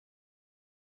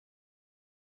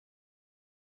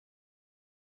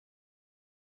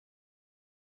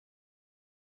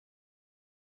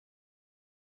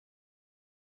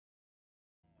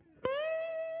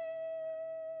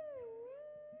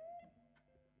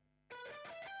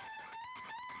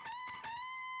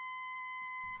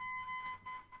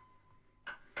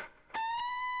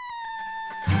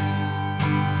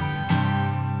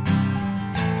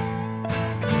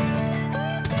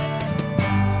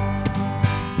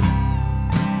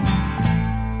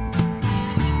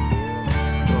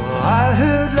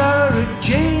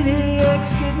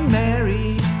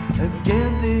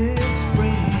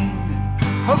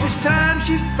Hope this time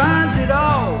she finds it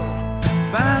all,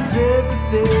 finds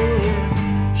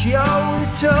everything. She always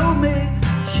told me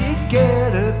she'd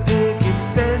get a picket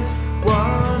fence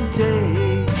one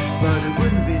day, but it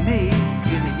wouldn't be me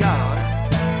in the yard,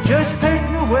 just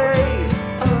painting away.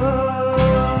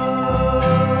 Oh,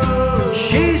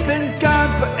 she's been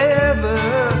gone forever.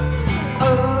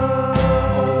 Oh,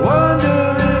 I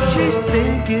wonder if she's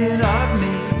thinking of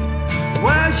me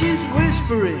while she's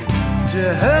whispering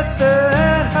to her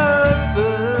third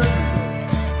husband,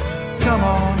 come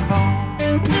on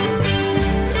home.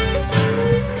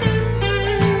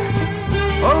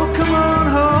 Oh, come on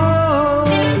home.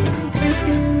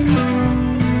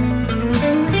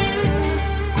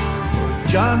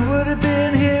 John would have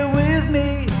been here with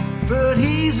me, but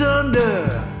he's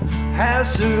under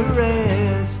house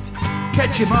arrest.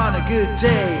 Catch him on a good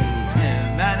day,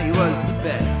 and man, he was the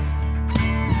best.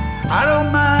 I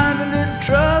don't mind a little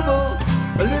trouble,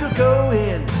 a little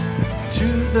going to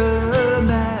the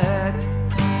mat,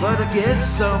 but I guess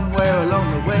somewhere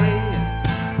along the way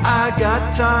I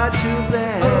got tied to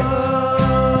that.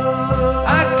 Oh,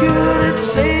 I couldn't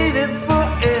save him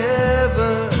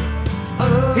forever.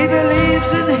 Oh, he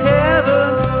believes in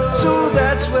heaven, so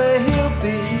that's where he'll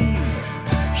be,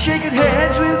 shaking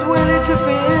hands with Willie to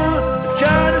Phil,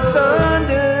 John of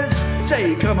Thunders.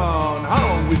 Say, come on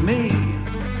home with me.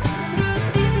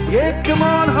 Yeah, come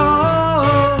on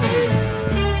home.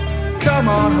 Come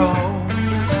on home.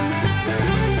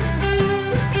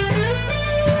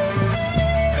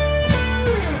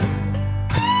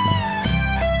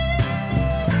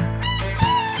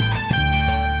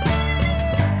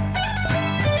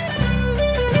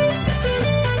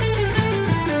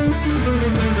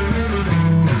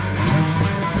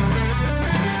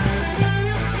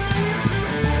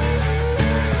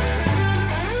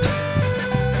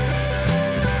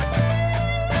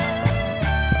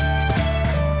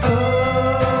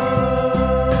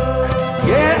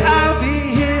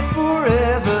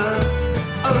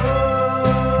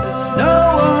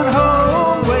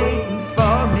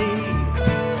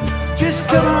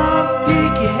 Come on,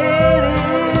 peek your head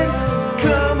in.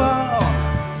 Come on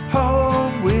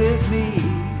home with me.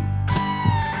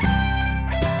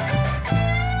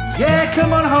 Yeah,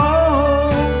 come on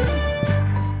home.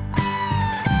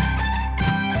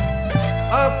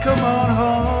 Oh, come on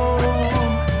home.